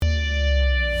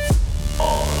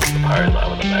firing line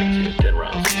with a magazine of 10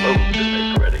 rounds loaded and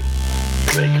make ready.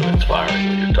 Your vehicle is firing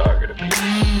with your target appears.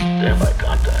 Standby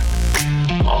contact.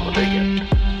 On the big end.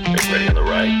 Make ready on the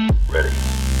right. Ready.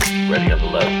 Ready on the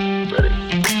left. Ready.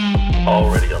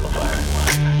 All ready on the firing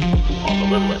line. On the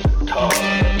little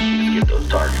end. Get those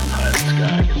targets high in the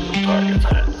sky. Get those targets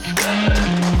high in the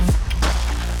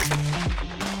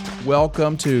sky.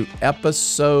 Welcome to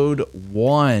episode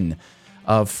 1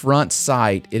 of Front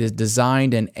Sight. It is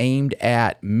designed and aimed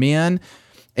at men.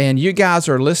 And you guys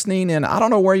are listening, and I don't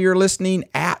know where you're listening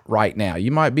at right now.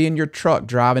 You might be in your truck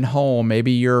driving home.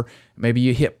 Maybe you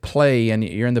hit play and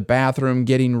you're in the bathroom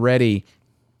getting ready.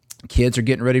 Kids are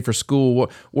getting ready for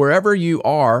school. Wherever you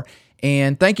are.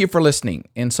 And thank you for listening.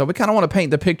 And so we kind of want to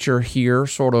paint the picture here,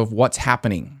 sort of what's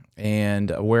happening and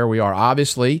where we are.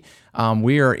 Obviously,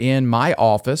 we are in my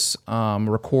office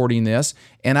recording this,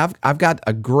 and I've got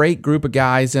a great group of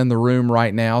guys in the room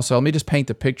right now. So let me just paint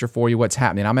the picture for you what's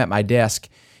happening. I'm at my desk,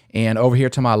 and over here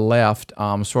to my left,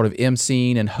 sort of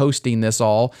emceeing and hosting this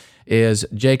all, is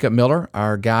Jacob Miller,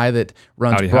 our guy that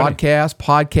runs broadcast,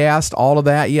 podcast, all of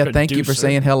that. Yeah, thank you for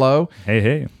saying hello.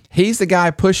 Hey. He's the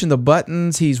guy pushing the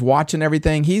buttons. He's watching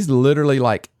everything. He's literally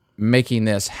like making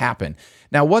this happen.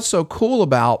 Now, what's so cool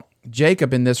about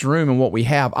Jacob in this room and what we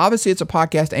have, obviously it's a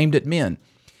podcast aimed at men.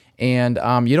 And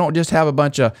you don't just have a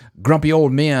bunch of grumpy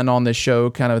old men on this show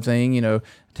kind of thing,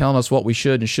 telling us what we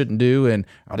should and shouldn't do. And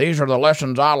these are the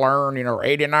lessons I learned,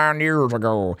 89 years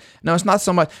ago. No, it's not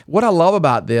so much. What I love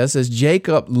about this is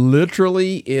Jacob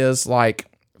literally is like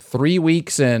 3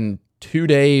 weeks and 2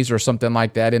 days or something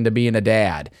like that into being a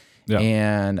dad. Yeah.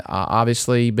 And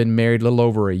obviously been married a little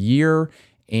over a year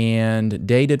and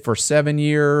dated for 7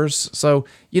 years. So,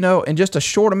 in just a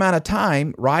short amount of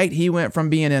time, right? He went from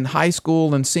being in high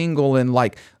school and single and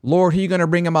like, Lord, who are you going to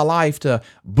bring in my life, to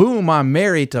boom, I'm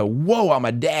married, to whoa, I'm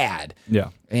a dad. Yeah.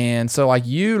 And so like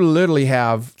you literally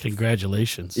have...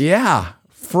 Congratulations. Yeah.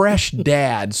 Fresh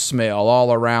dad smell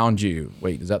all around you.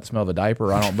 Wait, is that the smell of the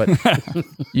diaper? I don't, but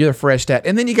you're the fresh dad.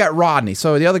 And then you got Rodney.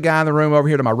 So the other guy in the room over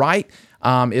here to my right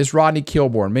is Rodney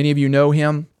Kilborn. Many of you know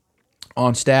him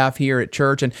on staff here at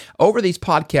church. And over these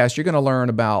podcasts, you're going to learn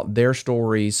about their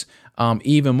stories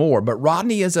even more. But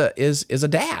Rodney is a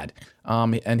dad,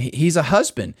 and he's a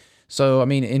husband. So, I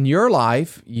mean, in your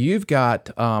life, you've got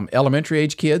elementary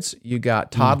age kids, you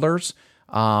got toddlers.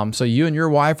 So you and your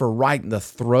wife are right in the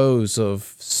throes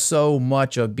of so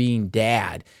much of being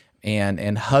dad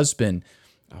and husband,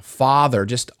 father,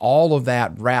 just all of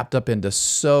that wrapped up into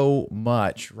so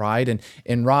much, right?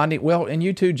 And Rodney, well, and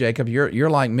you too, Jacob, you're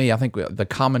like me. I think the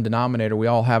common denominator we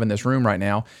all have in this room right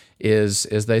now is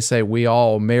they say we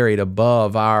all married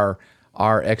above our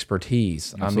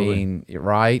expertise. Absolutely. I mean,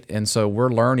 right? And so we're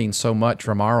learning so much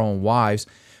from our own wives.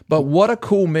 But what a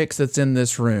cool mix that's in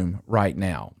this room right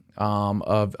now.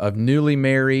 Of newly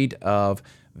married, of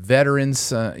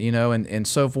veterans, and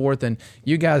so forth. And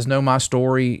you guys know my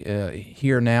story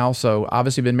here now. So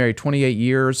obviously been married 28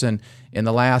 years, and in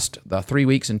the last 3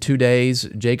 weeks and 2 days,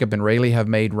 Jacob and Rayleigh have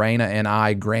made Raina and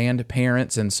I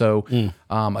grandparents. And so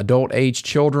adult age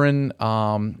children,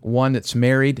 one that's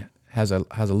married, has a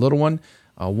little one,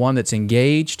 one that's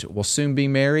engaged, will soon be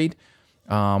married,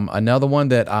 another one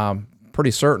that I'm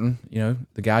pretty certain,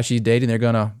 the guy she's dating, they're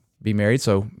going to be married,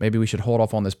 so maybe we should hold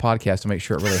off on this podcast to make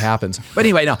sure it really happens. But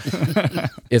anyway, no,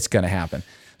 it's going to happen.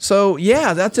 So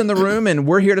yeah, that's in the room, and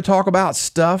we're here to talk about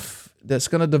stuff that's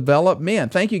going to develop men.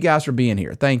 Thank you guys for being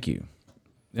here. Thank you.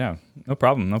 Yeah, no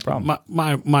problem.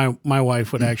 My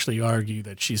wife would actually argue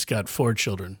that she's got 4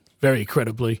 children, very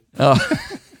credibly.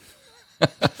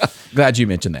 Glad you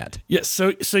mentioned that. Yes,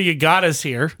 so you got us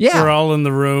here. Yeah. We're all in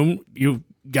the room. You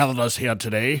gathered us here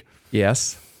today.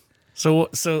 Yes. So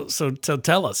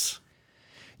tell us.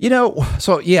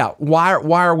 Why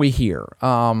are we here?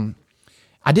 I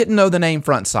didn't know the name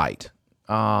Front Sight,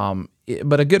 but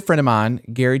a good friend of mine,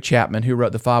 Gary Chapman, who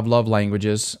wrote the 5 Love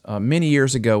Languages many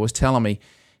years ago, was telling me,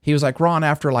 he was like, Ron,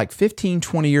 after like 15,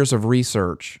 20 years of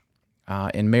research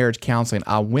in marriage counseling,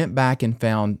 I went back and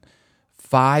found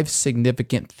 5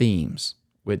 significant themes,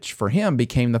 which for him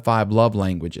became the 5 love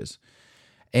languages.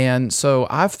 And so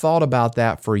I've thought about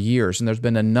that for years, and there's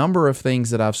been a number of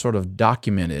things that I've sort of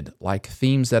documented, like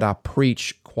themes that I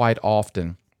preach quite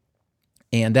often,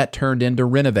 and that turned into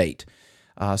Renovate.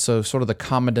 So sort of the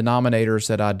common denominators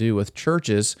that I do with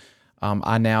churches,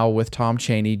 I now, with Tom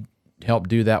Cheney, help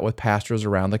do that with pastors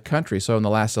around the country. So in the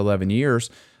last 11 years,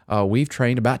 we've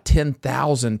trained about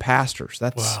 10,000 pastors.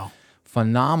 That's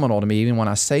phenomenal to me, even when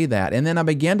I say that. And then I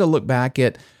began to look back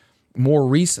at more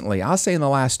recently, I'll say in the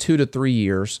last 2 to 3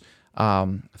 years,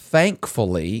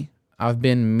 thankfully, I've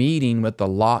been meeting with a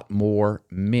lot more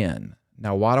men.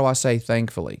 Now, why do I say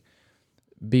thankfully?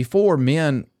 before,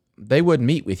 men, they wouldn't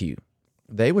meet with you.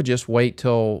 They would just wait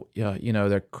till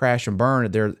they're crash and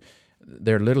burn.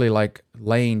 They're literally like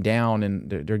laying down and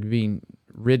they're being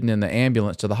ridden in the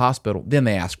ambulance to the hospital. Then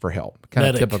they ask for help. Kind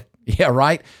of typical. Yeah,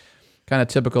 right. Kind of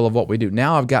typical of what we do.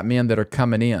 Now I've got men that are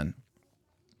coming in,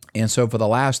 and so for the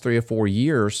last 3 or 4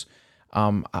 years,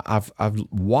 I've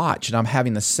watched and I'm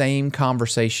having the same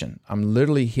conversation. I'm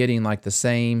literally hitting like the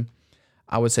same,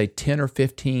 I would say 10 or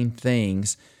 15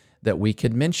 things that we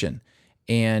could mention.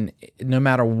 And no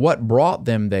matter what brought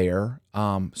them there,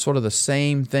 sort of the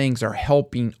same things are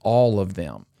helping all of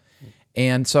them.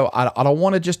 And so I don't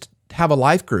want to just have a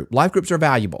life group. Life groups are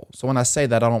valuable. So when I say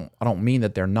that, I don't mean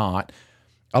that they're not.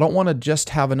 I don't want to just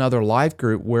have another life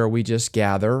group where we just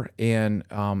gather and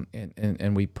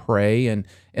we pray and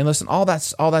listen. All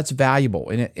that's valuable.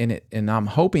 And I'm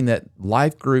hoping that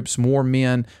life groups, more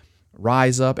men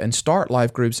rise up and start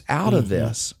life groups out of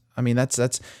this. I mean,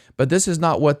 that's. But this is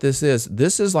not what this is.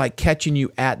 This is like catching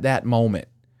you at that moment.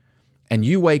 And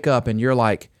you wake up and you're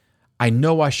like, I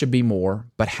know I should be more,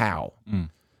 but how?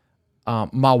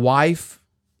 My wife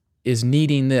is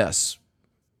needing this.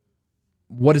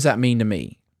 What does that mean to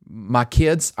me? My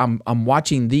kids, I'm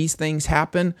watching these things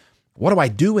happen. What do I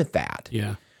do with that?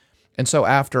 Yeah. And so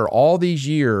after all these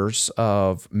years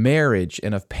of marriage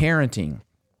and of parenting,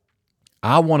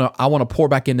 I want to pour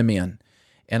back into men.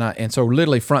 And so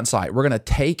literally front sight, we're going to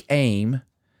take aim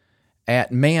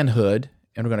at manhood,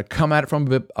 and we're going to come at it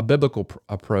from a biblical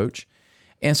approach.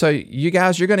 And so you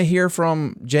guys, you're going to hear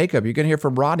from Jacob, you're going to hear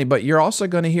from Rodney, but you're also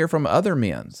going to hear from other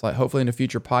men. It's like hopefully in a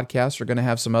future podcast, we're going to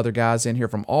have some other guys in here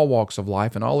from all walks of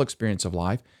life and all experience of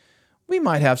life. We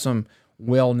might have some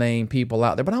well-named people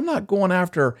out there, but I'm not going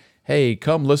after, hey,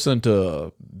 come listen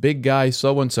to big guy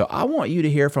so-and-so. I want you to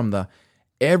hear from the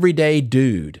everyday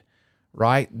dude,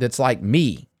 right? That's like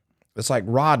me, that's like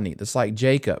Rodney, that's like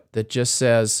Jacob, that just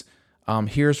says,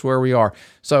 here's where we are.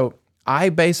 So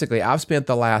I've spent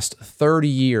the last 30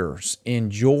 years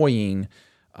enjoying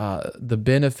the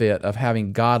benefit of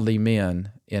having godly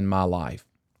men in my life.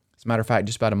 As a matter of fact,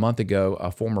 just about a month ago,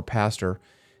 a former pastor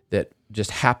that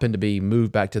just happened to be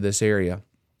moved back to this area,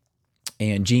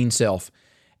 and Gene Self,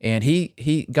 and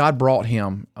God brought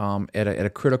him at a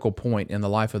critical point in the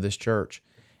life of this church.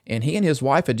 And he and his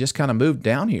wife had just kind of moved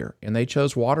down here, and they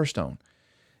chose Waterstone.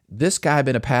 This guy had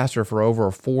been a pastor for over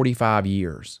 45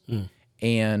 years.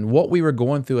 And what we were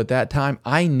going through at that time,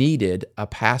 I needed a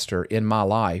pastor in my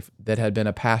life that had been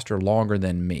a pastor longer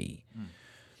than me.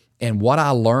 And what I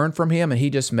learned from him, and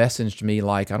he just messaged me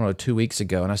like, 2 weeks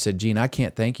ago, and I said, Gene, I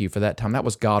can't thank you for that time. That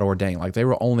was God ordained. Like, they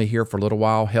were only here for a little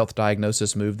while. Health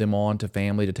diagnosis moved them on to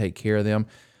family to take care of them.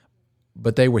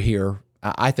 But they were here,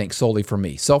 I think, solely for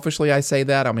me. Selfishly, I say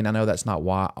that. I mean, I know that's not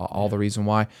why, all the reason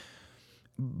why.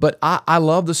 But I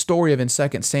love the story of in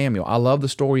 2 Samuel. I love the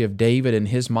story of David and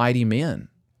his mighty men.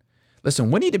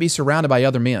 Listen, we need to be surrounded by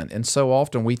other men. And so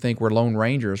often we think we're lone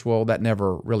rangers. Well, that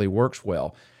never really works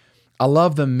well. I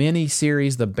love the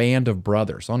mini-series, The Band of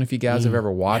Brothers. I don't know if you guys have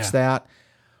ever watched that.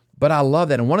 But I love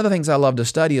that. And one of the things I love to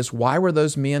study is why were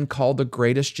those men called the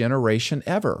greatest generation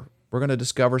ever? We're going to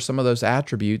discover some of those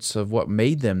attributes of what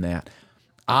made them that.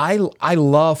 I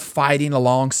love fighting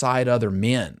alongside other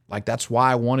men. Like, that's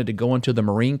why I wanted to go into the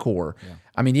Marine Corps. Yeah.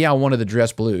 I mean, I wanted to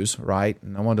dress blues, right?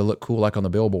 And I wanted to look cool like on the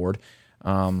billboard.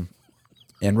 And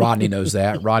Rodney knows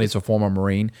that. Rodney's a former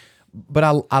Marine.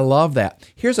 But I love that.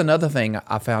 Here's another thing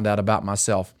I found out about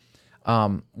myself.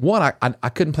 One, I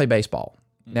couldn't play baseball.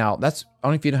 Now, I don't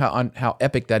know if you know how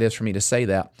epic that is for me to say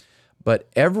that. But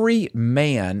every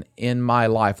man in my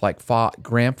life, like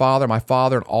grandfather, my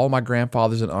father, and all my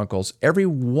grandfathers and uncles, every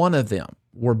one of them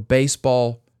were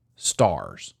baseball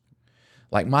stars.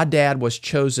 Like, my dad was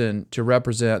chosen to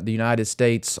represent the United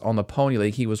States on the Pony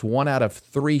League. He was one out of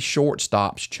 3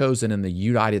 shortstops chosen in the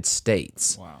United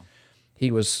States. Wow. He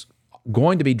was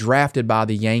going to be drafted by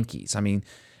the Yankees. I mean,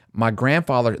 my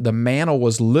grandfather, the mantle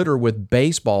was littered with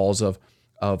baseballs of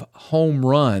home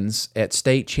runs at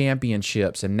state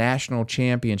championships and national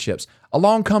championships.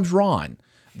 Along comes Ron.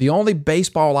 The only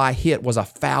baseball I hit was a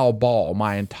foul ball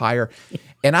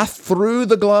and I threw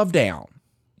the glove down.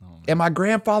 And my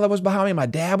grandfather was behind me, my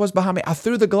dad was behind me. I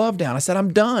threw the glove down. I said,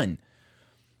 I'm done.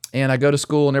 And I go to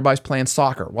school and everybody's playing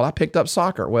soccer. Well, I picked up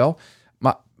soccer. Well,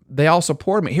 they all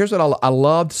supported me. Here's what I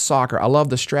loved soccer. I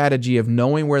loved the strategy of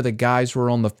knowing where the guys were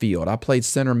on the field. I played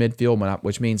center midfield,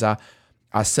 which means I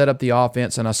set up the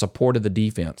offense and I supported the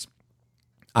defense.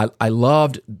 I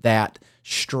loved that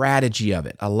strategy of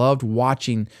it. I loved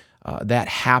watching that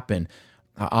happen.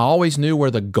 I always knew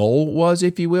where the goal was,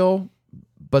 if you will,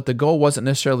 but the goal wasn't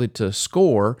necessarily to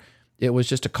score. It was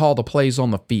just to call the plays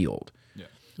on the field. Yeah.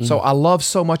 So I love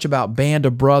so much about Band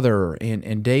of Brother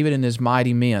and David and his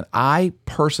mighty men. I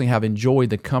personally have enjoyed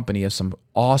the company of some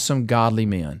awesome godly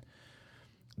men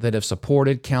that have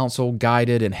supported, counseled,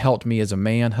 guided, and helped me as a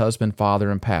man, husband, father,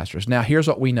 and pastors. Now, here's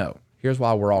what we know. Here's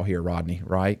why we're all here, Rodney,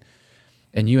 right?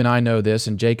 And you and I know this,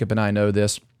 and Jacob and I know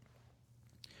this.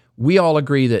 We all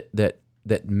agree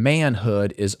that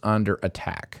manhood is under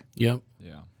attack. Yep.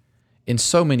 Yeah. In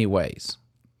so many ways.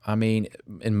 I mean,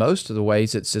 in most of the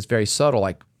ways, it's very subtle.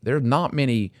 Like, there's not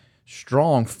many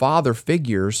strong father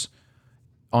figures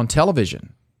on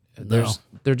television.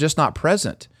 They're just not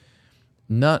present.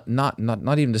 Not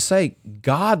even to say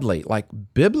godly, like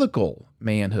biblical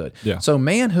manhood. Yeah. So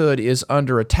manhood is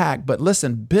under attack. But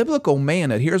listen, biblical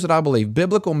manhood, here's what I believe.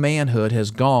 Biblical manhood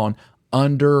has gone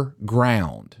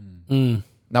underground.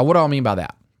 Now, what do I mean by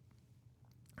that?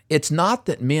 It's not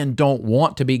that men don't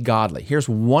want to be godly. Here's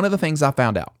one of the things I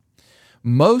found out.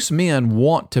 Most men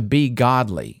want to be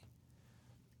godly.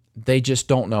 They just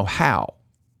don't know how.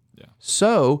 Yeah.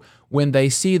 So when they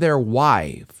see their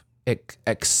wife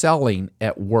excelling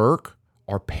at work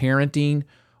or parenting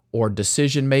or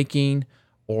decision-making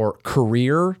or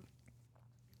career,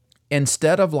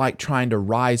 instead of like trying to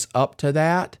rise up to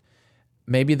that,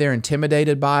 maybe they're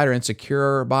intimidated by it or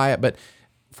insecure by it, but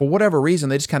for whatever reason,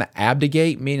 they just kind of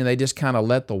abdicate, meaning they just kind of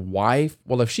let the wife,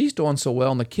 well, if she's doing so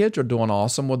well and the kids are doing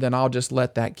awesome, well, then I'll just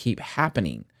let that keep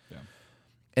happening. Yeah.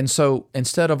 And so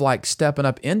instead of like stepping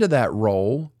up into that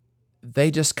role,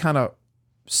 they just kind of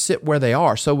sit where they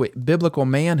are. So biblical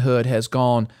manhood has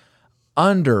gone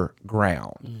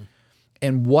underground.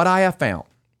 And what I have found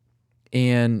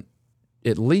in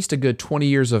at least a good 20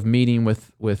 years of meeting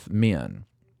with men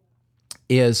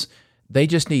is they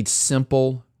just need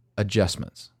simple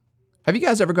adjustments. Have you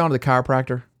guys ever gone to the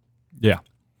chiropractor? Yeah.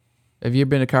 Have you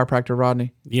been to a chiropractor,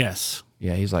 Rodney? Yes.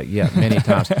 Yeah, he's like, yeah, many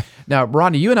times. Now,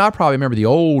 Rodney, you and I probably remember the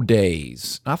old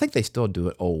days. I think they still do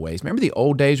it old ways. Remember the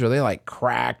old days where they like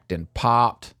cracked and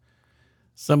popped?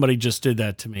 Somebody just did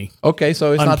that to me. Okay,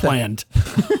 so it's Unplanned.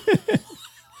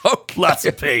 Okay. Lots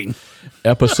of pain.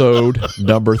 Episode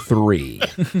number 3,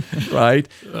 right?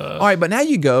 All right, but now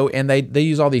you go and they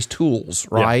use all these tools,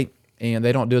 right? And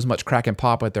they don't do as much crack and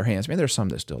pop with their hands. I mean, there's some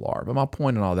that still are. But my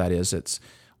point in all that is it's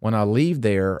when I leave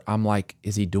there, I'm like,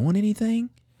 is he doing anything?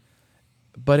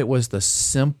 But it was the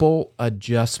simple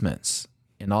adjustments.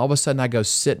 And all of a sudden I go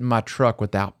sit in my truck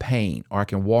without pain, or I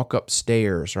can walk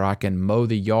upstairs, or I can mow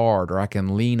the yard, or I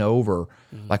can lean over.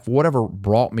 Like whatever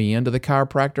brought me into the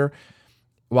chiropractor,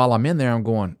 while I'm in there, I'm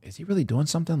going, is he really doing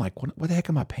something? Like, what the heck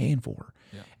am I paying for?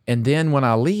 Yeah. And then when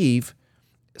I leave,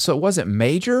 so it wasn't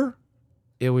major,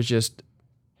 it was just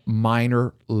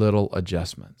minor little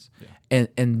adjustments. Yeah.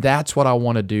 And that's what I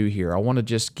want to do here. I want to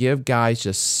just give guys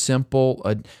just simple,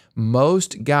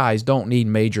 most guys don't need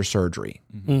major surgery.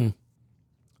 Mm-hmm.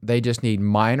 They just need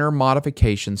minor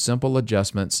modifications, simple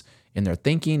adjustments in their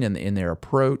thinking and in their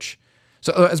approach.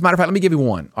 So as a matter of fact, let me give you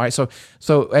one. All right, so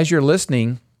as you're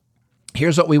listening,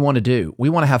 here's what we want to do. We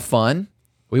want to have fun.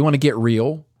 We want to get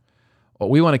real.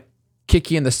 We want to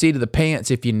kick you in the seat of the pants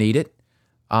if you need it.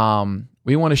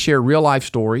 We want to share real life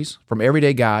stories from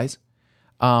everyday guys.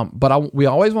 But we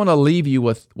always want to leave you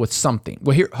with something.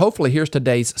 Well, hopefully here's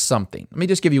today's something. Let me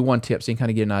just give you one tip so you can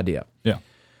kind of get an idea. Yeah.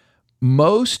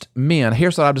 Most men,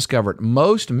 here's what I've discovered.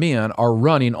 Most men are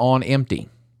running on empty.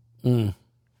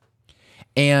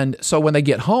 And so when they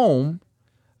get home,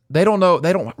 they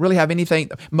don't really have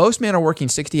anything. Most men are working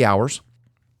 60 hours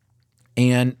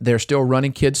and they're still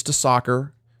running kids to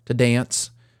soccer, to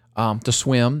dance, to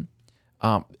swim.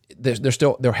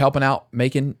 They're helping out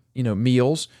making,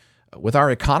 meals. With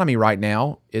our economy right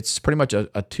now, it's pretty much a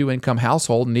 2-income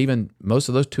household, and even most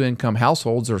of those 2-income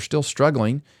households are still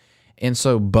struggling. And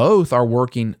so both are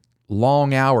working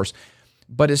long hours.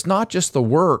 But it's not just the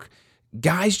work.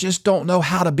 Guys just don't know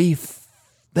how to they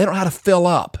don't know how to fill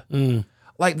up.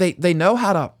 Like they know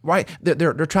how to, right?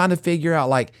 They're trying to figure out,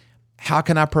 like, how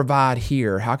can I provide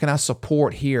here? How can I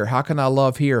support here? How can I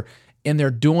love here? And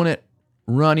they're doing it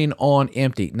running on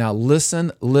empty. Now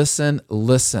listen.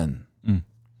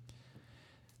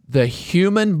 The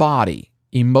human body,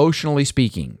 emotionally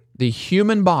speaking, the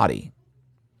human body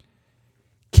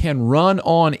can run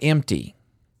on empty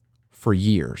for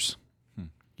years.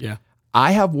 Yeah.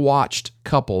 I have watched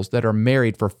couples that are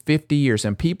married for 50 years,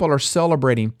 and people are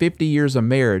celebrating 50 years of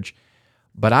marriage,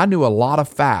 but I knew a lot of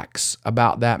facts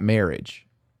about that marriage.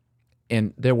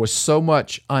 And there was so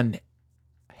much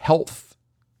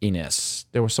unhealthiness.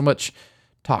 There was so much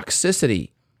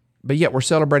toxicity, but yet we're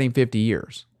celebrating 50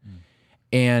 years.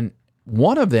 And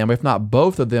one of them, if not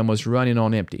both of them, was running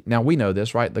on empty. Now, we know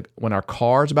this, right? When our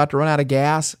car's about to run out of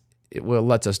gas,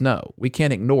 lets us know. We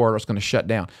can't ignore it or it's going to shut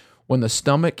down. When the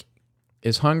stomach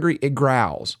is hungry, it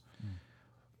growls.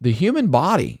 The human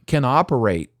body can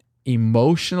operate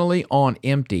emotionally on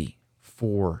empty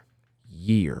for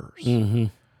years.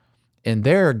 And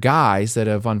there are guys that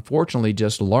have unfortunately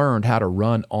just learned how to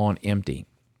run on empty.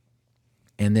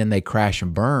 And then they crash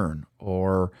and burn,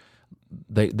 or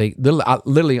they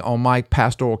literally on my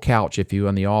pastoral couch, if you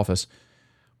in the office,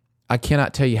 I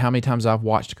cannot tell you how many times I've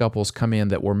watched couples come in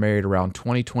that were married around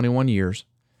 20, 21 years,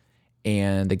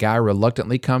 and the guy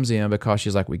reluctantly comes in because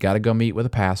she's like, we got to go meet with a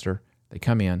pastor. They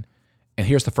come in, and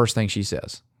here's the first thing she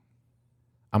says.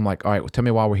 I'm like, all right, well, tell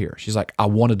me why we're here. She's like, I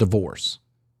want a divorce.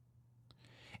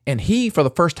 And he, for the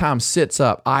first time, sits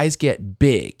up, eyes get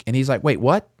big, and he's like, wait,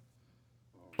 what?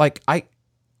 Like, I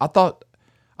thought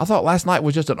last night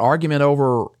was just an argument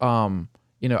over,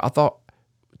 I thought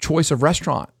choice of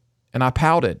restaurant, and I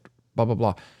pouted, blah, blah,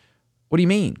 blah. What do you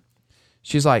mean?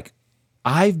 She's like,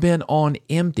 I've been on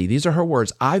empty. These are her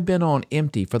words. I've been on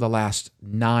empty for the last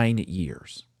 9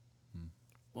 years.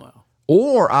 Wow.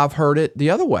 Or I've heard it the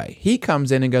other way. He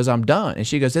comes in and goes, I'm done. And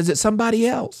she goes, is it somebody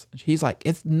else? He's like,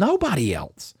 it's nobody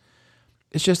else.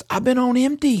 It's just, I've been on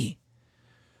empty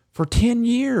for 10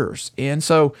 years. And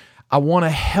so I want to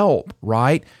help,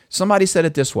 right? Somebody said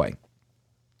it this way.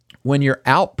 When your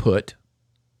output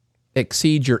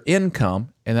exceeds your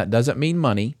income, and that doesn't mean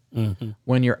money,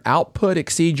 when your output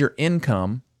exceeds your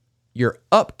income, your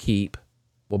upkeep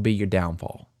will be your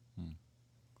downfall.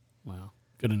 Wow.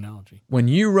 Good analogy. When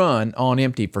you run on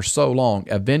empty for so long,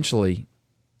 eventually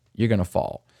you're going to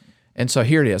fall. And so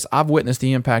here it is. I've witnessed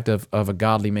the impact of a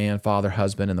godly man, father,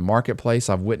 husband in the marketplace.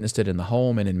 I've witnessed it in the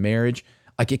home and in marriage.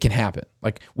 Like, it can happen.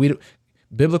 Like,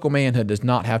 biblical manhood does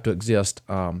not have to exist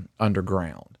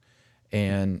underground.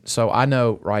 And so I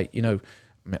know, right, I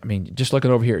mean, just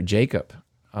looking over here at Jacob,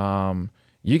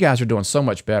 you guys are doing so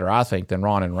much better, I think, than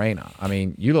Ron and Raina. I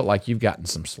mean, you look like you've gotten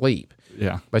some sleep.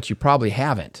 Yeah. But you probably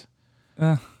haven't.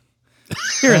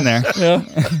 Here and there. Yeah.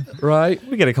 Right?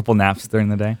 We get a couple naps during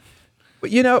the day.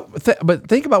 But, but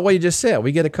think about what you just said.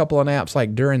 We get a couple of naps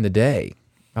like during the day.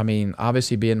 I mean,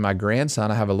 obviously being my grandson,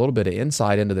 I have a little bit of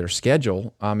insight into their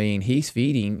schedule. I mean, he's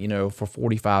feeding, for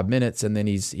 45 minutes and then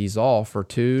he's off for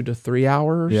 2 to 3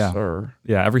 hours. Yeah.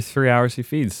 Yeah, every 3 hours he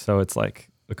feeds. So it's like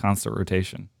a constant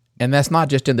rotation. And that's not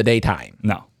just in the daytime.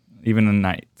 No, even in the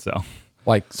night. So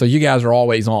you guys are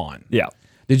always on. Yeah.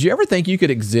 Did you ever think you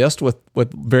could exist with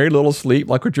very little sleep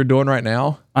like what you're doing right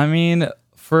now? I mean,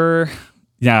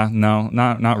 no,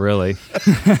 not really.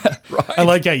 Right. I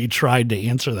like how you tried to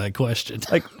answer that question.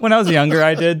 Like when I was younger,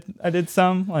 I did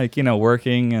some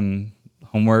working and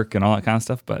homework and all that kind of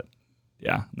stuff. But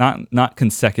yeah, not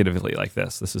consecutively like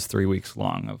this. This is 3 weeks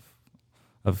long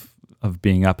of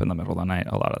being up in the middle of the night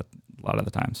a lot of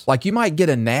the times. Like you might get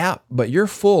a nap, but you're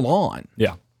full on.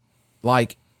 Yeah.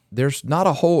 Like there's not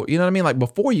a whole, you know what I mean? Like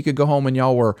before you could go home when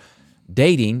y'all were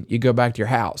dating, you go back to your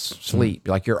house, sleep,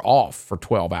 like you're off for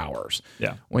 12 hours.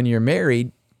 Yeah. When you're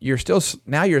married, you're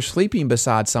sleeping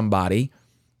beside somebody.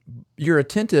 You're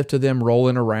attentive to them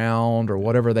rolling around or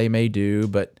whatever they may do,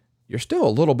 but you're still a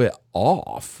little bit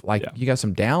off. Like you got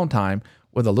some downtime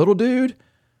with a little dude.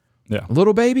 Yeah.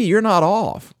 Little baby, you're not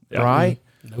off, right?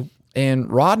 Nope.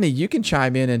 And Rodney, you can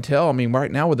chime in and tell, I mean,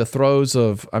 right now with the throes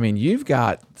of, I mean, you've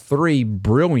got 3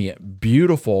 brilliant,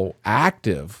 beautiful,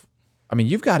 active, I mean,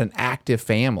 you've got an active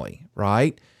family,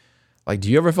 right? Like, do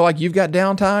you ever feel like you've got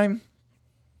downtime?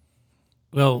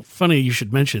 Well, funny you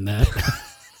should mention that.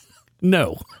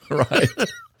 No. Right.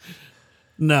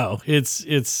 No,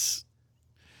 it's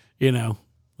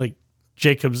like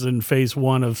Jacob's in phase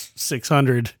 1 of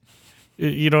 600.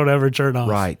 You don't ever turn off.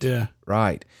 Right. Yeah.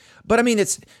 Right. But I mean,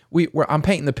 I'm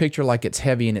painting the picture like it's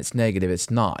heavy and it's negative. It's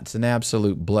not. It's an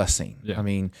absolute blessing. Yeah. I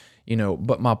mean,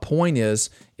 but my point is,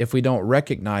 if we don't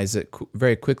recognize it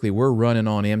very quickly, we're running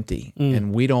on empty,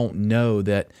 and we don't know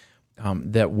that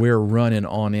we're running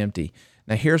on empty.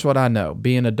 Now, here's what I know: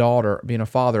 being a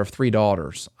father of 3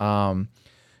 daughters,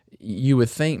 you would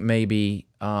think maybe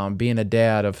being a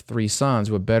dad of 3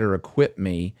 sons would better equip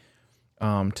me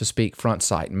to speak front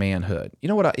sight manhood. You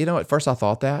know what? At first I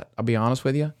thought that. I'll be honest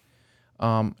with you.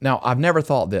 Now, I've never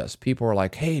thought this. People are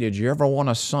like, "Hey, did you ever want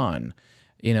a son?"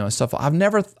 And stuff. I've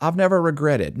never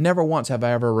regretted. Never once have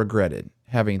I ever regretted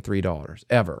having 3 daughters,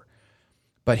 ever.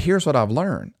 But here's what I've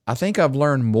learned. I think I've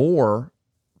learned more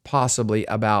possibly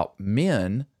about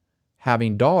men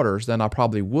having daughters than I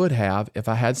probably would have if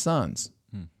I had sons.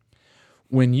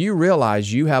 When you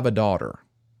realize you have a daughter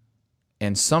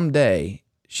and someday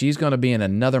she's going to be in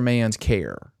another man's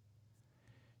care,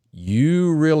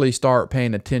 you really start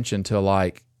paying attention to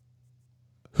like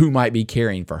who might be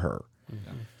caring for her.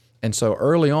 And so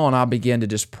early on, I began to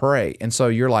just pray. And so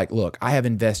you're like, look, I have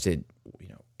invested,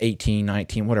 18,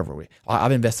 19, whatever.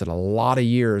 I've invested a lot of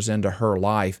years into her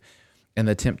life. And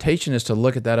the temptation is to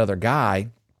look at that other guy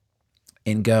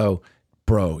and go,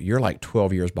 bro, you're like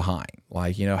 12 years behind.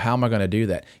 Like, how am I going to do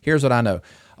that? Here's what I know.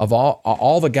 Of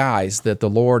all the guys that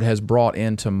the Lord has brought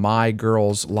into my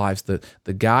girls' lives,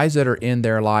 the guys that are in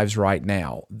their lives right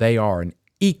now, they are an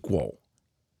equal,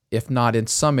 if not in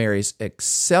some areas,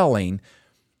 excelling.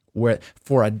 Where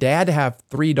for a dad to have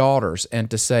 3 daughters and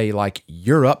to say, like,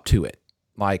 you're up to it,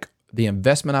 like the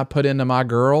investment I put into my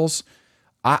girls,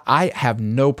 I have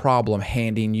no problem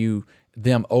handing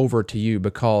them over to you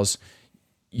because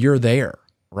you're there,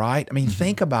 right? I mean,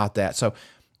 think about that. So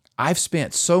I've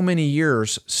spent so many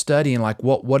years studying like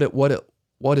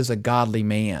what is a godly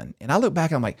man, and I look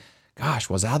back and I'm like, gosh,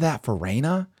 was I that for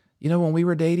Raina? When we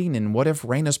were dating, and what if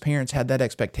Raina's parents had that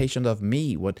expectation of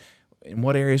me? In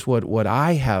what areas would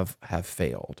I have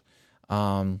failed?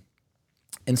 And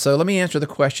so let me answer the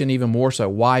question even more so.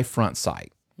 Why front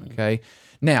sight? Okay.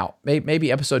 Now,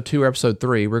 maybe episode 2 or episode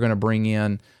 3, we're going to bring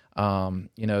in,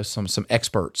 some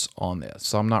experts on this.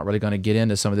 So I'm not really going to get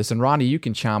into some of this. And Ronnie, you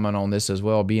can chime in on this as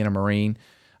well, being a Marine.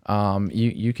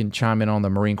 You can chime in on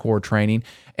the Marine Corps training.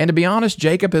 And to be honest,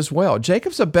 Jacob as well.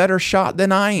 Jacob's a better shot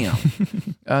than I am.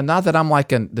 Not that I'm like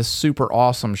the super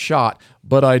awesome shot,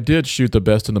 but I did shoot the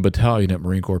best in the battalion at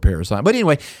Marine Corps Parasite. But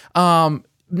anyway,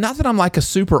 not that I'm like a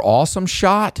super awesome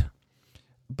shot,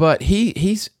 but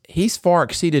he's far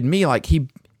exceeded me. Like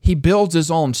he builds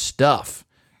his own stuff.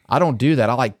 I don't do that.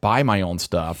 I like buy my own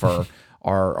stuff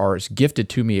or it's gifted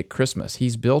to me at Christmas.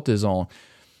 He's built his own.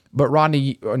 But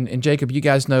Rodney and Jacob, you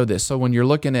guys know this. So when you're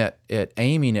looking at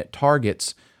aiming at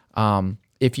targets,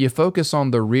 if you focus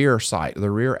on the rear sight,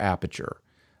 the rear aperture,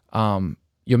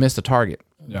 you'll miss the target.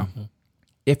 Yeah.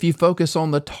 If you focus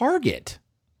on the target,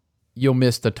 you'll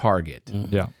miss the target.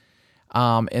 Yeah.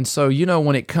 And so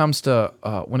when it comes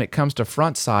to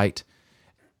front sight,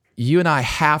 you and I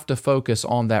have to focus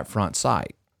on that front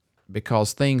sight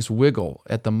because things wiggle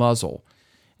at the muzzle.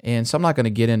 And so I'm not going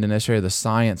to get into necessarily the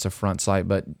science of front sight,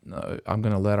 but I'm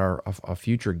going to let a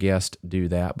future guest do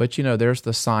that. But, there's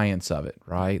the science of it,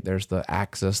 right? There's the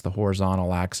axis, the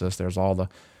horizontal axis. There's all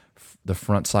the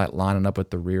front sight lining up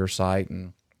with the rear sight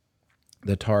and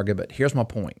the target. But here's my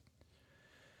point.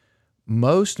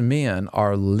 Most men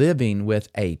are living with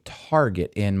a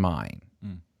target in mind.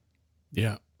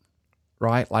 Yeah.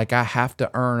 Right? Like I have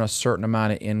to earn a certain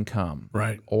amount of income.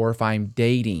 Right. Or if I'm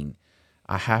dating,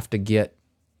 I have to get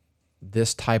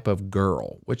this type of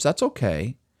girl, which that's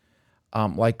okay.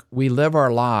 Like we live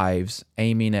our lives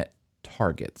aiming at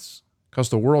targets because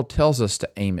the world tells us to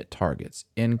aim at targets,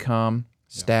 income,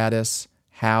 status,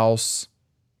 house,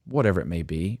 whatever it may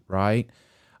be, right?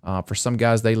 For some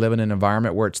guys, they live in an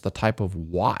environment where it's the type of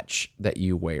watch that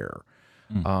you wear,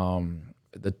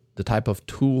 the type of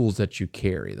tools that you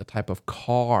carry, the type of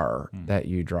car that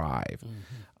you drive.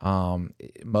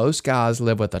 Most guys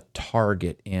live with a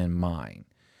target in mind.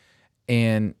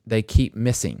 And they keep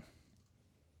missing.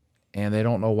 And they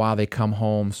don't know why they come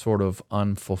home sort of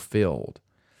unfulfilled.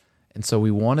 And so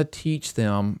we want to teach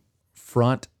them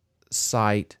front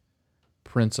sight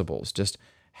principles, just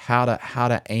how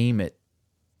to aim it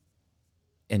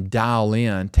and dial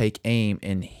in, take aim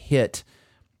and hit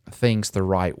things the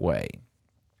right way.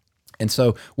 And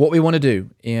so what we want to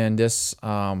do in this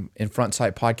in Front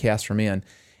Sight Podcast for Men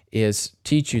is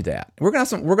teach you that. We're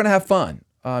gonna have fun.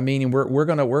 Meaning we're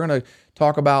gonna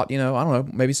talk about, I don't know,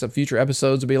 maybe some future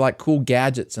episodes will be like cool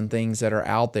gadgets and things that are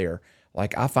out there.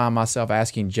 Like I find myself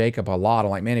asking Jacob a lot. I'm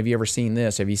like, man, have you ever seen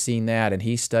this? Have you seen that? And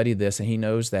he studied this and he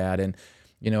knows that. And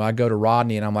I go to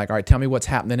Rodney and I'm like, all right, tell me what's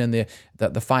happening in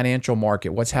the financial market.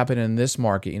 What's happening in this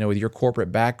market? With your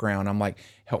corporate background. I'm like,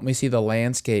 help me see the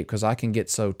landscape because I can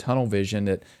get so tunnel vision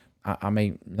that I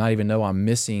may not even know I'm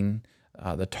missing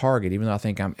the target, even though I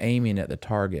think I'm aiming at the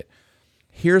target.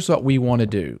 Here's what we want to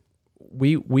do.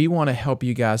 We want to help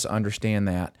you guys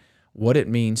understand what it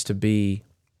means to be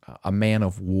a man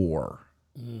of war.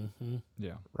 Mm-hmm.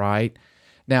 Yeah. Right?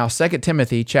 Now, 2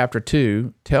 Timothy chapter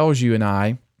 2 tells you and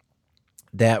I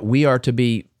that we are to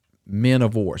be men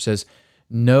of war. It says,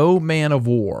 no man of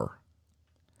war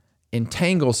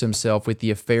entangles himself with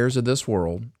the affairs of this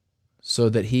world so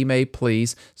that he may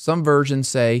please. Some versions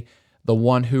say the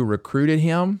one who recruited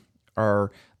him,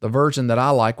 or the version that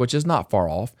I like, which is not far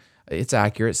off, it's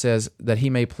accurate, says that he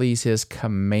may please his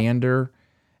commander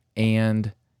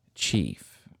and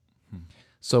chief.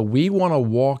 So we want to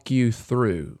walk you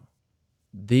through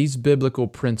these biblical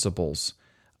principles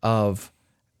of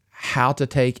how to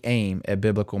take aim at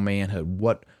biblical manhood.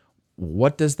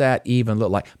 what does that even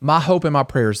look like? My hope and my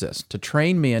prayer is this: to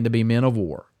train men to be men of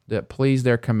war that please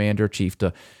their commander-in-chief,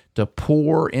 to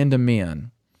pour into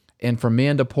men, and for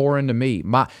men to pour into me.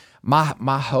 My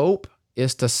hope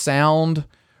is to sound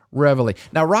reveille.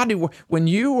 Now, Rodney, when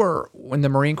you were in the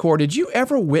Marine Corps, did you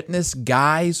ever witness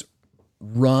guys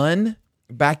run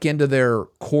back into their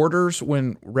quarters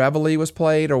when reveille was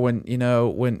played, or when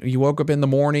you woke up in the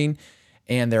morning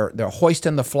and they're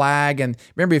hoisting the flag? And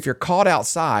remember, if you're caught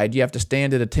outside, you have to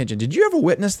stand at attention. Did you ever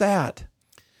witness that?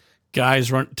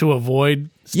 Guys run to avoid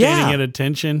standing at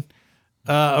attention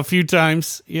a few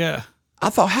times. Yeah. I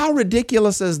thought, how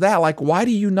ridiculous is that? Like, why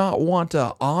do you not want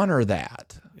to honor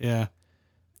that? Yeah.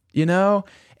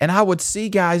 And I would see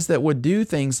guys that would do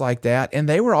things like that, and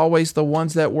they were always the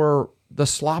ones that were the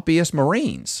sloppiest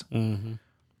Marines. Mm-hmm.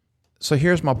 So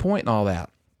here's my point in all that.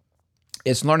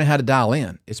 It's learning how to dial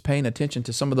in. It's paying attention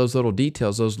to some of those little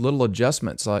details, those little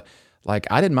adjustments. Like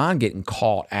I didn't mind getting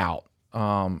caught out,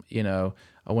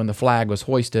 when the flag was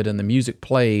hoisted and the music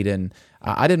played, and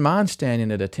I didn't mind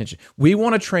standing at attention. We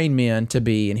want to train men to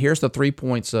be, and here's the 3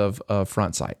 points of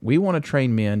Front Sight. We want to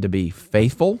train men to be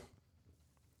faithful,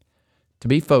 to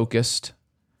be focused,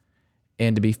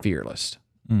 and to be fearless.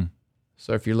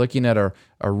 So if you're looking at a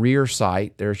rear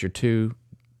sight, there's your 2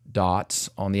 dots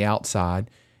on the outside,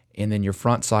 and then your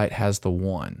front sight has the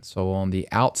 1. So on the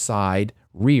outside,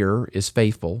 rear is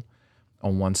faithful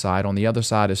on one side. On the other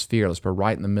side is fearless, but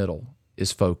right in the middle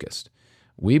is focused.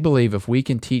 We believe if we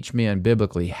can teach men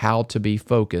biblically how to be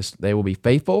focused, they will be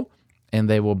faithful and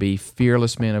they will be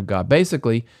fearless men of God.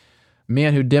 Basically,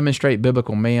 men who demonstrate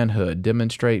biblical manhood,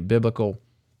 demonstrate biblical,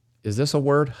 is this a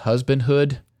word?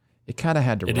 Husbandhood? It kind of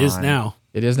had to rhyme. It is now.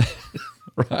 It is,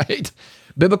 right?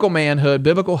 Biblical manhood,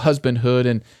 biblical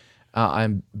husbandhood,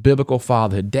 and biblical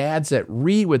fatherhood. Dads that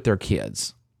read with their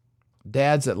kids.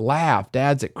 Dads that laugh.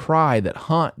 Dads that cry, that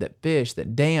hunt, that fish,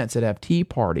 that dance, that have tea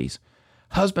parties.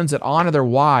 Husbands that honor their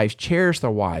wives, cherish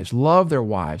their wives, love their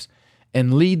wives,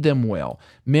 and lead them well.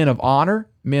 Men of honor,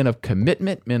 men of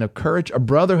commitment, men of courage, a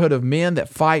brotherhood of men that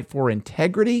fight for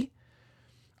integrity,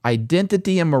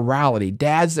 identity, and morality.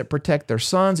 Dads that protect their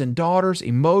sons and daughters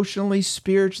emotionally,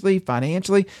 spiritually,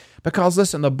 financially. Because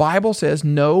listen, the Bible says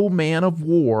no man of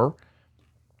war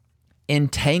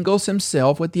entangles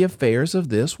himself with the affairs of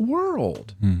this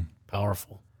world.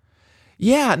 Powerful.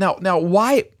 Yeah. Now,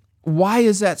 why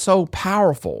is that so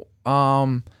powerful?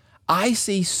 I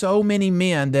see so many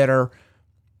men that are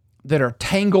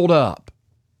tangled up,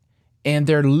 and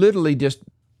they're literally just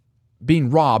being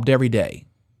robbed every day,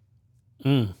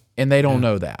 and they don't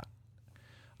know that.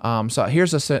 So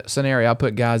here's a scenario I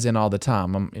put guys in all the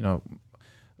time.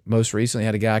 Most recently I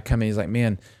had a guy come in. He's like,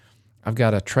 "Man, I've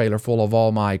got a trailer full of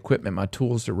all my equipment, my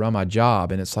tools to run my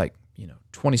job, and it's like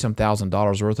 $20-some thousand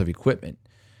worth of equipment."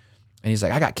 And he's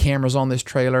like, "I got cameras on this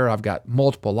trailer. I've got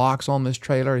multiple locks on this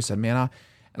trailer." He said, "Man, and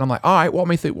I'm like, "All right, walk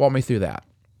me through that."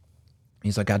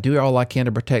 He's like, "I do all I can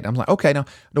to protect." I'm like, "Okay, now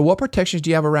what protections do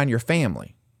you have around your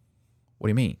family?" "What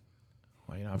do you mean?"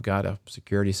 "Well, I've got a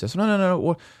security system."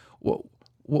 No.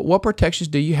 What protections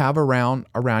do you have around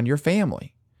your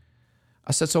family?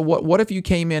 I said, "So what if you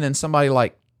came in and somebody,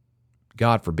 like,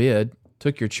 God forbid,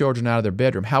 took your children out of their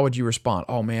bedroom? How would you respond?"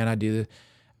 "Oh man, I do this."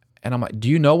 And I'm like, "Do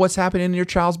you know what's happening in your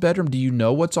child's bedroom? Do you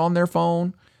know what's on their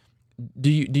phone? Do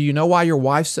you know why your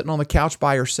wife's sitting on the couch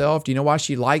by herself? Do you know why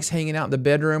she likes hanging out in the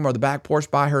bedroom or the back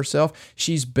porch by herself?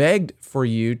 She's begged for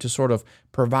you to sort of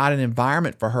provide an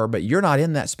environment for her, but you're not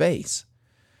in that space."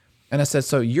 And I said,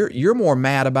 "So you're more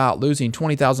mad about losing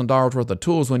 $20,000 worth of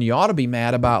tools when you ought to be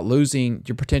mad about losing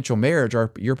your potential marriage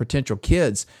or your potential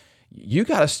kids. You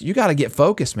gotta get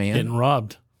focused, man. Getting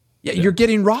robbed. Yeah, you're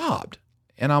getting robbed."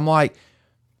 And I'm like,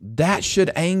 that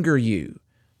should anger you,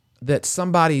 that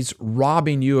somebody's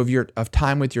robbing you of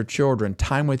time with your children,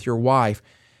 time with your wife.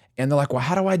 And they're like, "Well,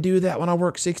 how do I do that when I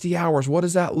work 60 hours? What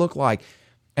does that look like?"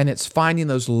 And it's finding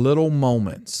those little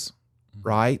moments,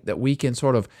 right, that we can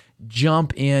sort of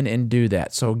jump in and do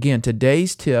that. So again,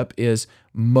 today's tip is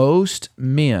most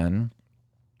men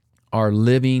are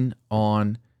living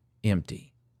on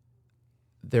empty.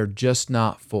 They're just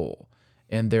not full,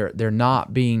 and they're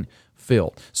not being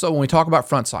filled. So when we talk about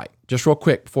Front Sight, just real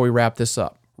quick before we wrap this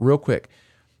up, real quick,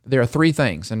 there are 3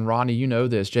 things, and Rodney, you know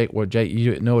this, Jake,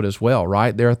 you know it as well,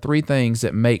 right? There are 3 things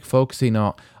that make focusing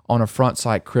on a front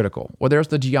sight critical. Well, there's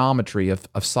the geometry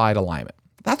of sight alignment.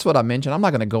 That's what I mentioned. I'm not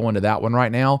going to go into that one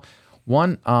right now.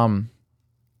 One,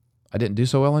 I didn't do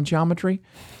so well in geometry,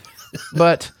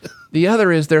 but the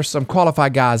other is there's some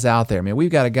qualified guys out there. I mean,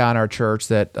 we've got a guy in our church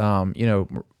that,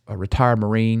 a retired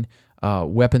Marine,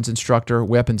 weapons instructor,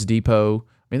 weapons depot.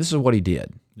 I mean, this is what he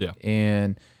did. Yeah.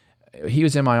 And he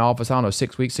was in my office, I don't know,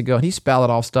 6 weeks ago, and he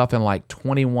spouted off stuff in like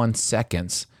 21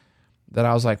 seconds that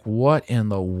I was like, what in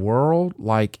the world?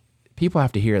 Like, people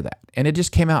have to hear that. And it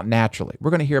just came out naturally.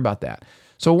 We're going to hear about that.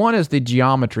 So one is the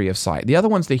geometry of sight. The other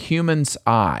one's the human's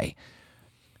eye.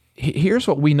 Here's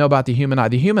what we know about the human eye.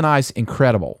 The human eye is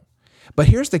incredible. But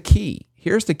here's the key.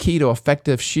 Here's the key to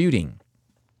effective shooting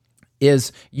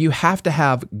is you have to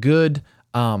have good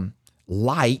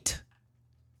light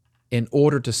in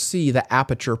order to see the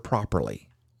aperture properly.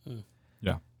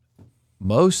 Yeah.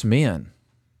 Most men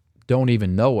don't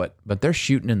even know it, but they're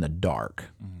shooting in the dark.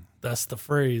 That's the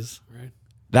phrase, right?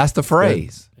 That's the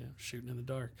phrase. Yeah, shooting in the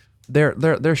dark.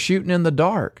 They're shooting in the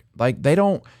dark. Like they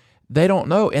don't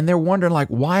know, and they're wondering like,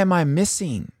 why am I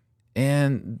missing?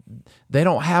 And they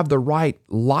don't have the right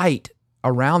light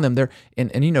around them. They're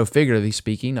and you know, figuratively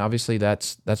speaking, obviously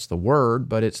that's the word,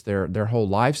 but it's their whole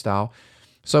lifestyle.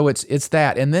 So it's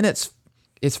that, and then it's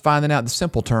finding out the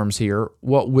simple terms here.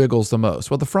 What wiggles the most?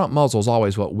 Well, the front muzzle is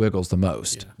always what wiggles the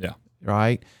most. Yeah.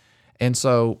 Right. And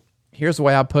so here's the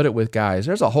way I put it with guys.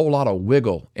 There's a whole lot of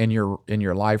wiggle in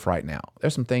your life right now.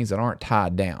 There's some things that aren't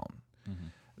tied down. Mm-hmm.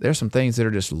 There's some things that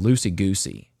are just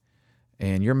loosey-goosey,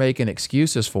 and you're making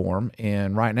excuses for them.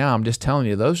 And right now, I'm just telling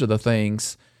you, those are the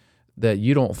things that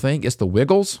you don't think. It's the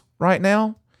wiggles right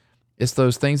now. It's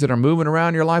those things that are moving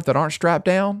around your life that aren't strapped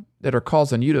down that are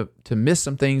causing you to miss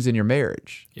some things in your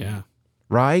marriage. Yeah.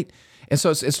 Right? And so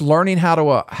it's learning how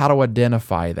to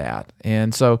identify that.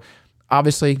 And so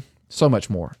obviously so much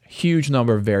more. Huge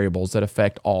number of variables that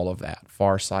affect all of that.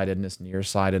 Farsightedness,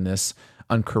 nearsightedness,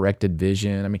 uncorrected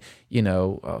vision. I mean, you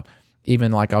know,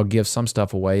 even like I'll give some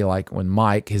stuff away, like when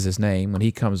Mike is his name, when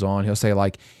he comes on, he'll say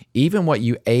like, even what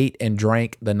you ate and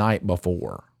drank the night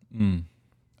before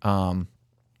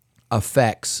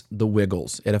affects the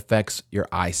wiggles. It affects your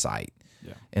eyesight.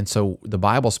 Yeah. And so the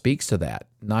Bible speaks to that,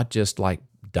 not just like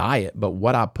diet, but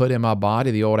what I put in my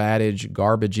body, the old adage,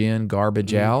 garbage in,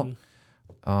 garbage out,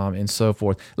 and so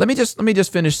forth. Let me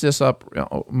just finish this up,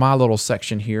 my little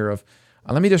section here of,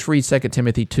 let me just read 2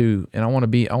 Timothy 2, and I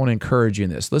want to encourage you in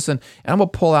this. Listen, and I'm going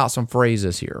to pull out some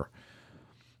phrases here.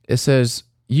 It says,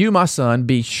 you, my son,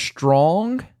 be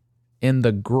strong in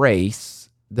the grace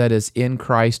that is in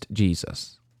Christ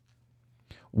Jesus.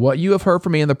 What you have heard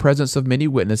from me in the presence of many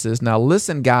witnesses. Now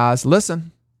listen, guys,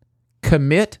 listen.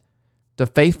 Commit to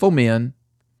faithful men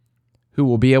who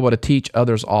will be able to teach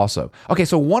others also. Okay,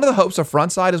 so one of the hopes of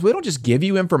Frontside is we don't just give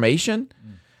you information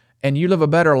and you live a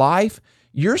better life.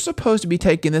 You're supposed to be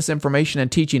taking this information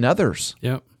and teaching others.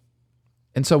 Yep.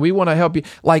 And so we want to help you.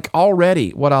 Like already,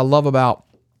 what I love about,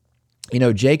 you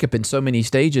know, Jacob in so many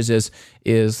stages is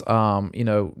you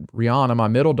know, Rihanna, my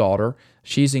middle daughter,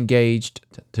 she's engaged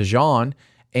to Jean,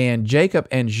 and Jacob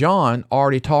and Jean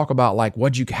already talk about like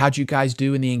how'd you guys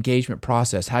do in the engagement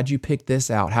process? How'd you pick this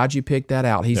out? How'd you pick that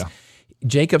out?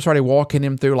 Jacob's already walking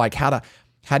him through like how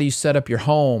do you set up your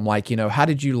home? Like, you know, how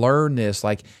did you learn this?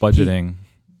 Like Budgeting.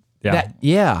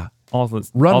 All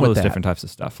those different types of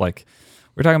stuff. Like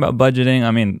we're talking about budgeting.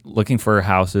 I mean, looking for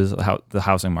houses. The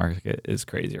housing market is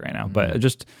crazy right now. But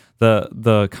just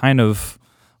the kind of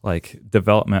like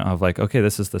development of like, okay,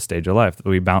 this is the stage of life.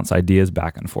 We bounce ideas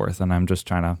back and forth, and I'm just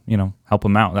trying to, you know, help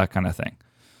them out, that kind of thing.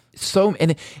 So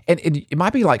and it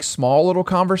might be like small little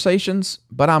conversations,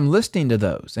 but I'm listening to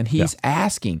those, and he's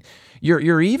asking.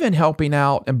 You're even helping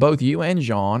out, and both you and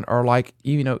John are like,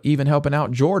 you know, even helping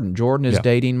out Jordan. Jordan is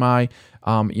dating my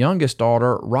youngest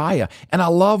daughter, Raya, and I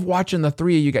love watching the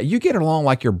three of you guys. You get along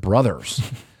like you're brothers.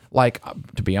 Like,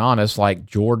 to be honest, like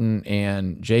Jordan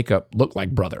and Jacob look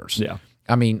like brothers. Yeah.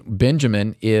 I mean,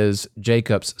 Benjamin is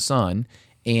Jacob's son,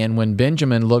 and when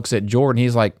Benjamin looks at Jordan,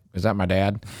 he's like, "Is that my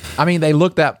dad?" I mean, they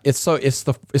look that it's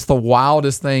the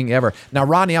wildest thing ever. Now,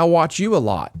 Rodney, I watch you a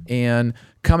lot, and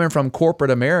coming from corporate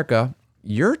America,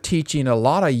 you're teaching a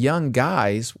lot of young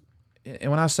guys, and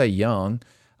when I say young,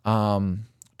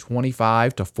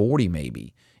 25 to 40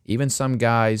 maybe, even some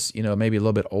guys, you know, maybe a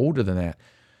little bit older than that.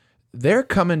 They're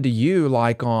coming to you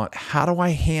like on, how do I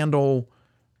handle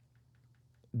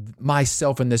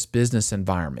myself in this business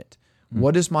environment?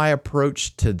 What is my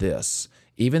approach to this?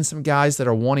 Even some guys that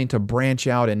are wanting to branch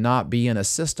out and not be in a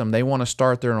system, they want to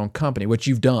start their own company, which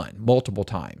you've done multiple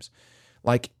times.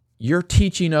 Like, you're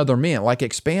teaching other men, like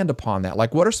expand upon that.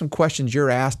 Like, what are some questions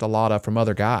you're asked a lot of from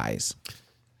other guys?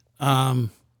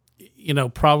 You know,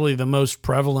 probably the most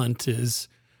prevalent is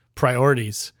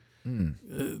priorities.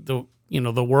 The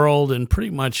world and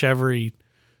pretty much every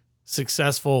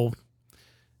successful,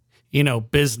 you know,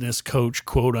 business coach,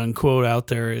 quote unquote, out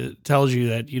there, it tells you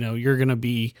that, you know, you're going to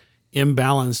be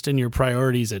imbalanced in your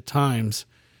priorities at times.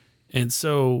 And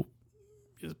so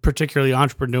particularly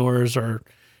entrepreneurs are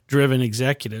driven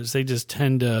executives. They just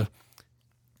tend to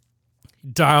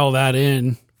dial that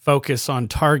in, focus on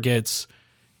targets,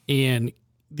 and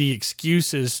the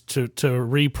excuses to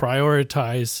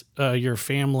reprioritize your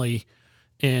family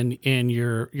and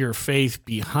your faith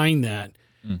behind that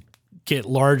get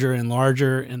larger and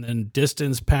larger, and then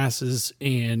distance passes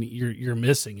and you're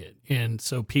missing it. And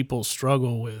so people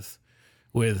struggle with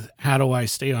how do I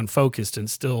stay unfocused and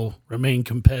still remain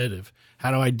competitive?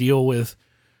 How do I deal with,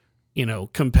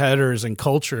 competitors and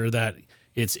culture that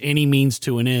it's any means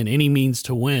to an end, any means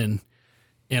to win,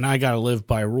 and I got to live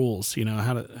by rules.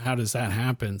 How does that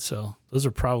happen? So those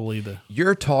are probably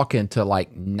You're talking to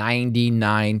like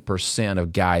 99%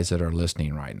 of guys that are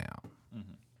listening right now.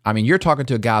 I mean, you're talking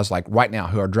to guys like right now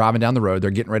who are driving down the road.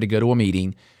 They're getting ready to go to a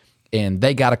meeting, and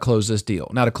they got to close this deal.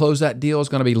 Now, to close that deal is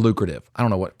going to be lucrative. I don't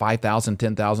know what, $5,000,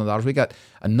 $10,000. We got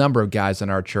a number of guys in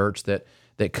our church that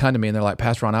come to me and they're like,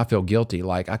 Pastor Ron, I feel guilty.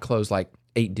 Like I closed like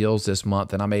 8 deals this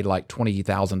month, and I made like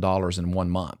 $20,000 in 1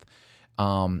 month.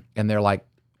 And they're like,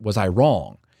 was I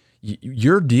wrong?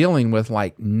 You're dealing with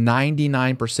like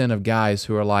 99% of guys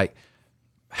who are like,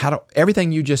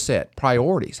 everything you just said,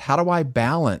 priorities. How do I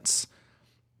balance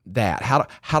that?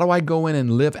 How do I go in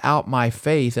and live out my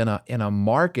faith in a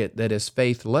market that is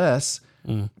faithless?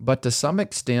 But to some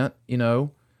extent,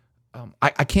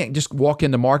 I can't just walk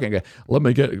into market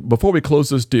and go, before we close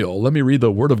this deal, let me read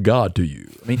the Word of God to you.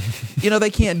 I mean,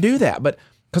 they can't do that, but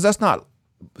because that's not.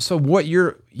 So what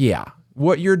you're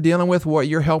dealing with, what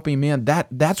you're helping men,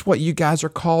 that's what you guys are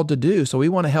called to do. So we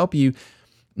want to help you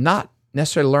not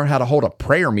necessarily learn how to hold a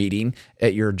prayer meeting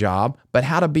at your job, but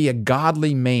how to be a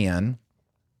godly man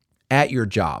at your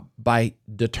job by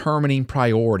determining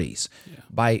priorities,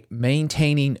 by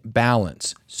maintaining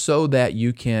balance so that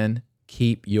you can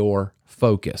keep your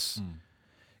focus.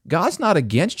 God's not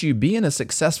against you being a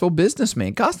successful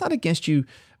businessman. God's not against you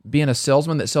being a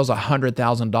salesman that sells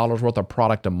 $100,000 worth of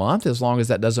product a month, as long as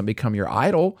that doesn't become your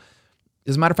idol.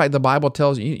 As a matter of fact, the Bible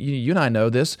tells you and I know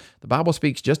this, the Bible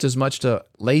speaks just as much to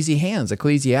lazy hands.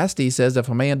 Ecclesiastes says if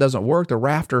a man doesn't work, the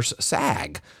rafters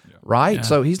sag. Right? Yeah.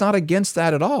 So he's not against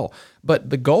that at all. But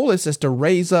the goal is to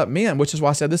raise up men, which is why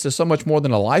I said this is so much more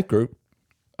than a life group.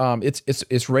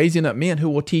 It's raising up men who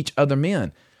will teach other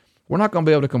men. We're not going to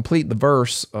be able to complete the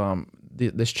verse,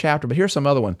 this chapter, but here's some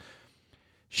other one.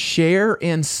 Share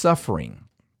in suffering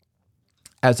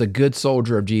as a good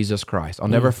soldier of Jesus Christ. I'll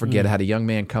never forget, I had a young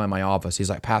man come in my office. He's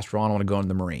like, Pastor Ron, I want to go into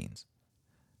the Marines.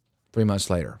 3 months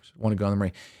later, I want to go in the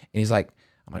Marines. And he's like,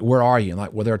 I'm like, where are you? And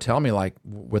like, well, they're telling me like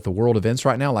with the world events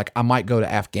right now, like I might go to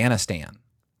Afghanistan.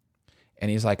 And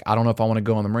he's like, I don't know if I want to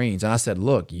go in the Marines. And I said,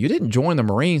 look, you didn't join the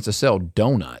Marines to sell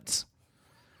donuts,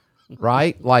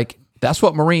 right? Like that's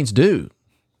what Marines do.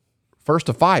 First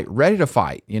to fight, ready to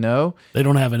fight, They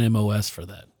don't have an MOS for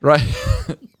that. Right.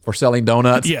 For selling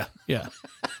donuts. Yeah.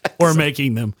 Or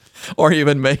making them. Or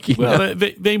even making them.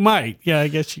 They might. Yeah, I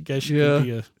guess you could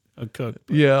be a cook.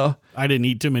 Yeah. I didn't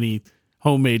eat too many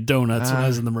homemade donuts when I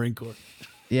was in the Marine Corps.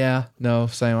 Yeah, no,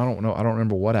 same. I don't know. I don't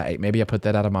remember what I ate. Maybe I put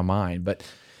that out of my mind. But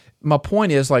my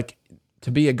point is, like,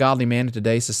 to be a godly man in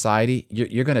today's society,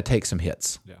 you're going to take some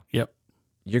hits. Yeah. Yep.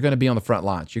 You're going to be on the front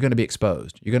lines. You're going to be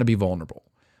exposed. You're going to be vulnerable.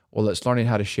 Well, it's learning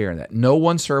how to share in that. No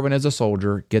one serving as a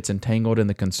soldier gets entangled in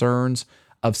the concerns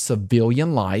of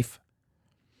civilian life.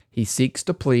 He seeks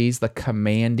to please the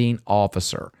commanding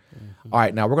officer. All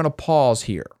right, now we're going to pause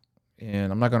here.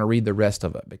 And I'm not going to read the rest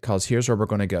of it because here's where we're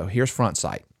going to go. Here's front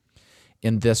sight.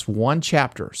 In this one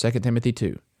chapter, 2 Timothy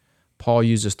 2, Paul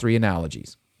uses 3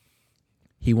 analogies.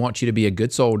 He wants you to be a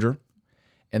good soldier.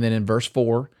 And then in verse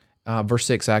 6,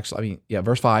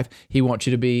 verse 5, he wants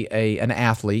you to be an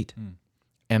athlete.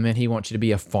 And then he wants you to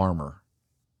be a farmer.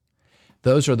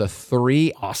 Those are the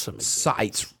 3 awesome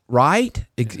sites, right?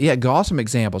 Yeah, awesome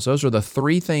examples. Those are the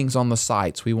 3 things on the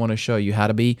sites we want to show you how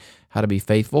to be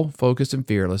faithful, focused, and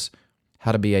fearless,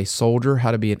 how to be a soldier,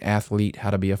 how to be an athlete, how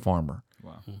to be a farmer.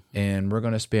 Wow. And we're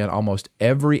going to spend almost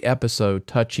every episode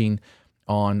touching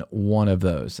on one of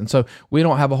those. And so we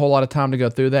don't have a whole lot of time to go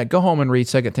through that. Go home and read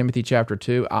 2 Timothy chapter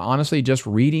 2. Honestly, just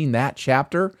reading that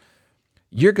chapter,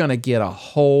 you're going to get a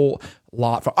whole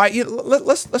lot. All right,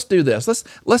 let's do this.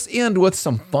 Let's end with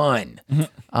some fun,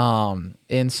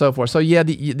 and so forth. So yeah,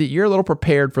 you're a little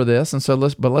prepared for this, and so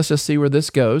let's just see where this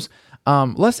goes.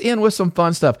 Let's end with some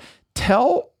fun stuff.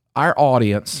 Tell our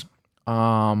audience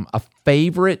a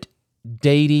favorite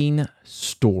dating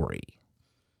story.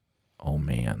 Oh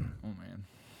man.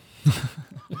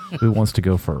 Who wants to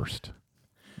go first?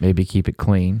 Maybe keep it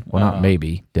clean. Well, not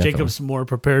maybe. Definitely. Jacob's more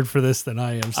prepared for this than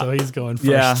I am, so he's going first.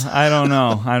 Yeah, I don't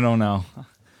know.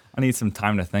 I need some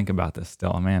time to think about this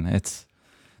still. Man,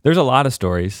 there's a lot of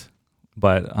stories.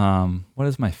 But what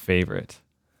is my favorite?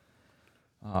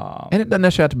 And it doesn't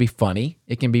necessarily have to be funny.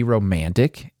 It can be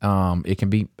romantic. It can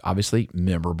be obviously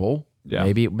memorable. Yeah.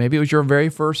 Maybe it was your very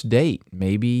first date.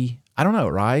 Maybe, I don't know,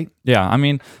 right? Yeah, I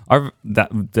mean,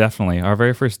 definitely our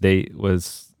very first date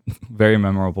was very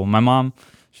memorable. My mom,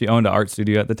 she owned an art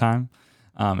studio at the time,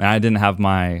 and I didn't have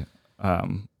my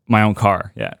my own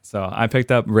car yet. So I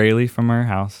picked up Rayleigh from her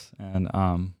house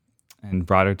and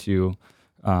brought her to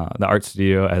the art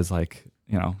studio as like,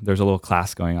 there's a little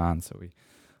class going on. So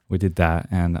we did that,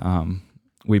 and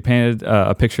we painted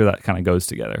a picture that kind of goes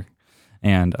together.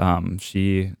 And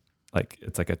she, like,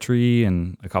 it's like a tree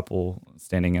and a couple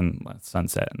standing in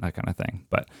sunset and that kind of thing.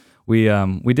 But we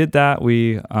did that.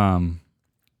 We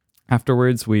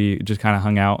afterwards we just kind of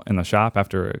hung out in the shop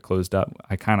after it closed up.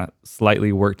 I kind of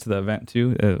slightly worked the event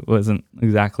too. It wasn't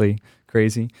exactly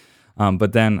crazy.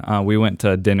 But then we went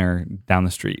to dinner down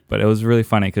the street. But it was really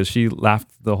funny because she laughed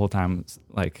the whole time,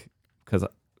 like, because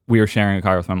we were sharing a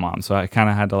car with my mom. So I kind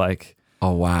of had to like,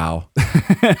 Oh, wow.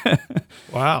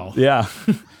 Wow. yeah.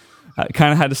 I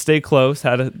kind of had to stay close,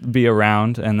 had to be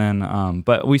around, and then,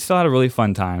 but we still had a really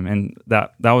fun time, and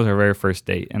that was our very first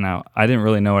date, and I didn't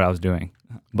really know what I was doing,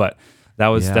 but that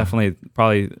was definitely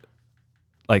probably,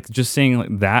 like, just seeing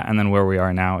like that, and then where we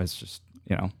are now is just,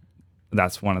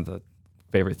 that's one of the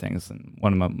favorite things and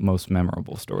one of my most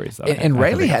memorable stories. And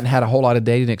Rayleigh hadn't had a whole lot of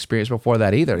dating experience before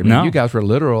that either. I mean, No. you guys were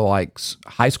literal, like,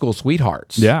 high school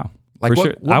sweethearts. Yeah, Like,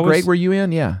 for what grade were you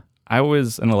in? Yeah. I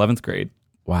was in 11th grade.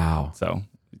 Wow. So,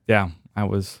 yeah, I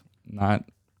was not,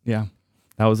 that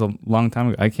was a long time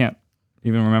ago. I can't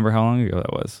even remember how long ago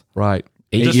that was. Right.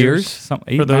 8 years?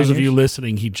 For those of you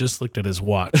listening, he just looked at his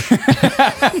watch.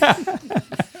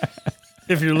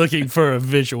 If you're looking for a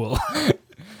visual.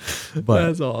 But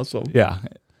that's awesome. Yeah.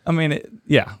 I mean,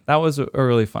 that was a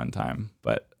really fun time.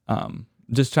 But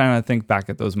just trying to think back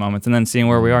at those moments and then seeing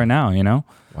where we are now,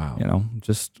 Wow.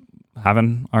 Just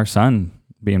having our son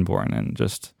being born and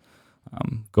just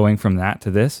going from that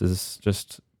to this is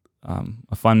just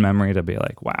a fun memory to be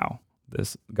like, wow,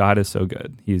 this God is so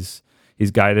good. He's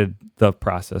guided the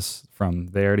process from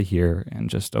there to here in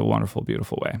just a wonderful,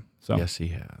 beautiful way. So Yes, he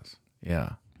has.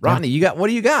 Yeah. Rodney, what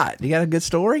do you got? You got a good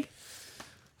story?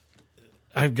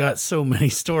 I've got so many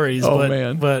stories,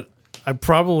 man. I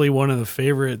probably one of the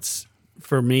favorites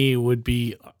for me would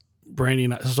be Brandy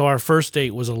and I. So our first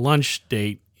date was a lunch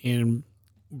date, and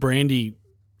Brandy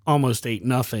almost ate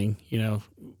nothing.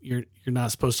 You're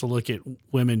not supposed to look at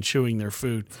women chewing their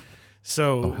food.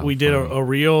 So we did a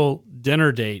real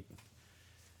dinner date,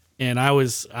 and I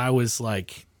was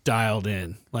like dialed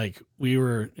in. Like we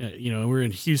were, we were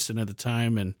in Houston at the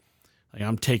time, and like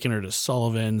I'm taking her to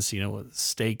Sullivan's, with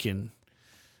steak and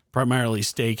primarily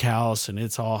steakhouse, and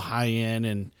it's all high end,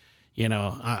 and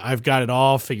I've got it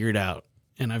all figured out,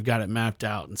 and I've got it mapped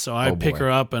out. And so I pick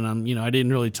her up, and I'm, I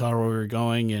didn't really tell her where we were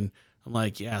going, and I'm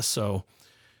like, so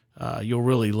you'll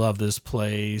really love this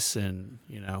place, and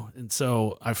and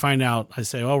so I find out, I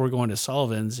say, we're going to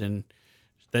Sullivan's, and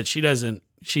that she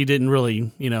didn't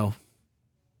really,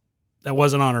 that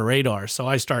wasn't on her radar. So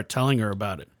I start telling her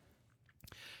about it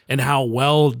and how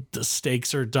well the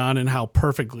steaks are done and how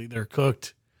perfectly they're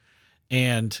cooked.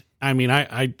 And I mean,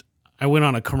 I went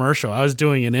on a commercial. I was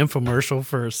doing an infomercial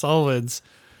for Sullivan's,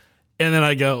 and then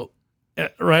I go,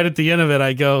 right at the end of it,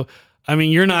 I go, I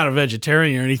mean, you're not a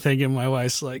vegetarian or anything. And my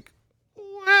wife's like,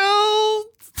 well,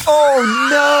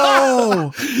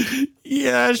 Oh, no.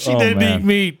 yeah, she Oh, didn't man. eat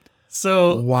meat.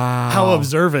 So Wow. how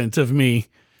observant of me.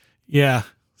 Yeah.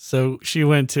 So she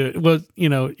went to,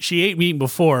 she ate meat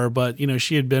before, but,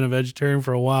 she had been a vegetarian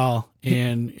for a while,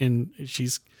 and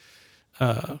she's,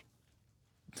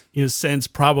 since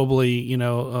probably,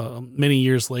 many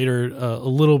years later, a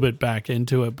little bit back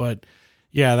into it. But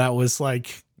yeah, that was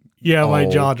like, my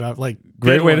jaw dropped. Like,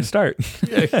 great good way one. to start.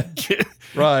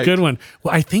 Right. Good one.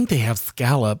 Well, I think they have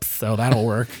scallops, so that'll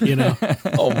work,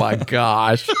 Oh, my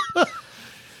gosh.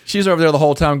 She's over there the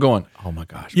whole time going, oh, my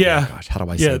gosh. Yeah. Oh, my gosh. How do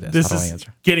I say this? This How do I is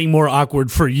answer? getting more awkward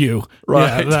for you.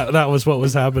 Right. Yeah, that was what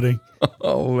was happening.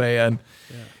 Oh, man.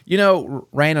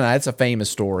 Rain and I, it's a famous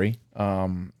story.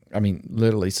 I mean,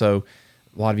 literally. So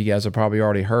a lot of you guys have probably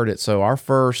already heard it. So our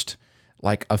first,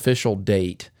 like, official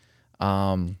date,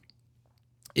 Raina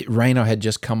had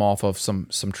just come off of some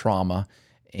trauma,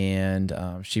 and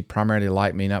she primarily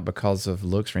liked me not because of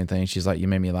looks or anything. She's like, you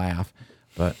made me laugh.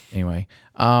 But anyway,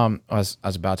 I was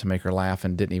about to make her laugh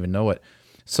and didn't even know it.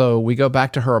 So we go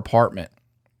back to her apartment,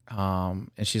 and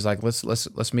she's like,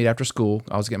 let's meet after school.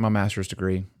 I was getting my master's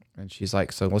degree, and she's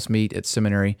like, so let's meet at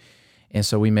seminary. And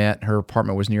so we met. Her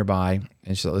apartment was nearby,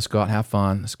 and she said, let's go out and have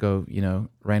fun. Let's go.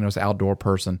 Raina was an outdoor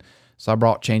person. So I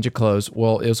brought change of clothes.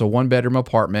 Well, it was a 1-bedroom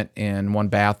apartment and 1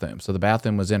 bathroom. So the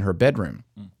bathroom was in her bedroom.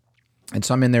 And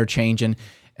so I'm in there changing,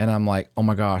 and I'm like, oh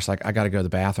my gosh, like I got to go to the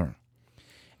bathroom.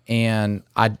 And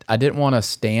I didn't want to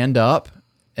stand up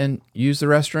and use the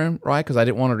restroom, right? Because I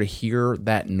didn't want her to hear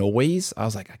that noise. I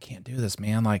was like, I can't do this,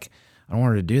 man. Like, I don't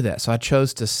want her to do that. So I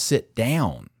chose to sit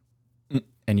down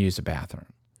and use the bathroom.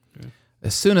 Okay.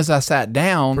 As soon as I sat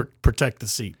down, protect the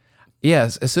seat.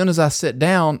 Yes, as soon as I sit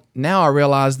down, now I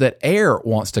realize that air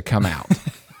wants to come out.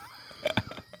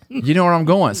 You know where I'm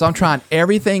going? So I'm trying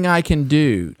everything I can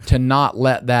do to not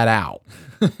let that out.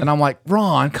 And I'm like,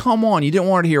 Ron, come on. You didn't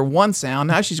want her to hear one sound.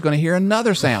 Now she's going to hear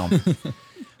another sound.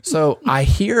 So I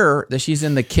hear that she's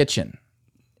in the kitchen.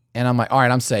 And I'm like, all right,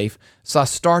 I'm safe. So I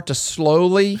start to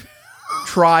slowly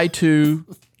try to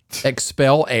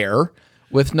expel air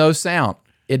with no sound.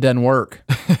 It doesn't work.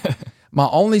 My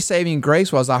only saving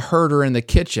grace was I heard her in the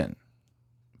kitchen.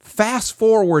 Fast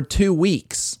forward 2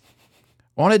 weeks,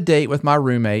 on a date with my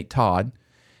roommate, Todd,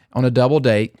 on a double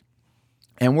date,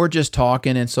 and we're just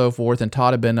talking and so forth, and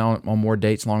Todd had been on more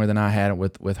dates longer than I had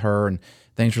with her, and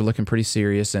things were looking pretty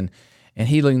serious, and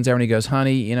he leans over and he goes,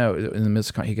 honey, you know, in the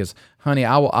midst of, he goes, honey,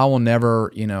 I will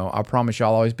never, you know, I promise you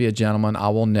I'll always be a gentleman. I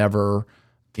will never,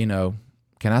 you know,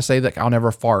 can I say that? I'll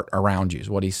never fart around you is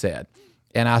what he said.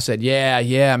 And I said,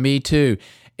 yeah, me too.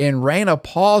 And Raina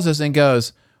pauses and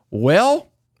goes, well?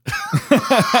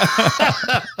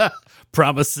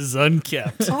 Promises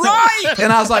unkept. Right.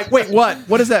 And I was like, wait, what?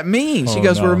 What does that mean? She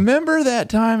goes, remember that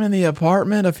time in the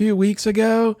apartment a few weeks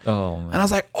ago? Oh, man. And I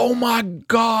was like, oh my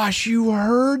gosh, you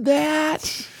heard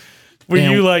that? Were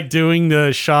you like doing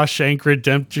the Shawshank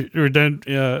Redemption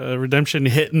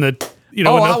hitting the... You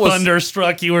know, when the thunder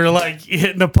struck, you were like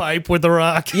hitting a pipe with the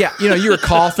rock. Yeah, you know, you were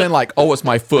coughing like, oh, it's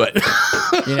my foot.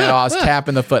 You know, I was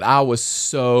tapping the foot. I was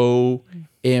so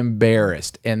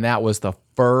embarrassed. And that was the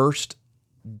first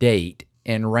date.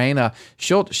 And Raina,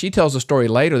 she tells a story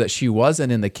later that she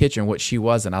wasn't in the kitchen, which she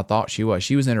wasn't. I thought she was.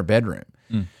 She was in her bedroom.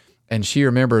 And she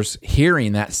remembers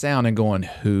hearing that sound and going,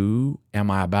 who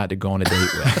am I about to go on a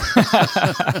date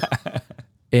with?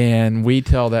 And we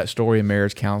tell that story in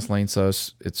marriage counseling, so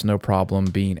it's no problem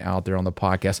being out there on the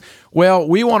podcast. Well,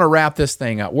 we want to wrap this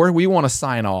thing up. We want to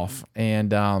sign off,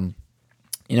 and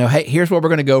you know, hey, here's where we're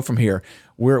going to go from here.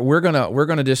 We're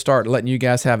gonna just start letting you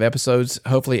guys have episodes,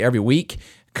 hopefully every week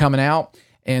coming out.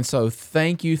 And so,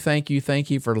 thank you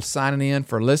for signing in,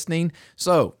 for listening.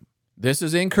 So, this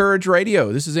is Encourage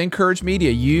Radio. This is Encourage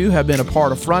Media. You have been a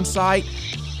part of Frontsight.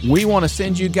 We want to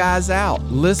send you guys out.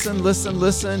 Listen,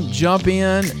 jump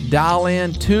in, dial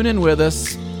in, tune in with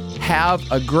us. Have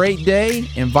a great day.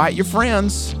 Invite your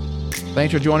friends.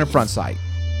 Thanks for joining Frontsight.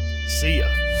 See ya.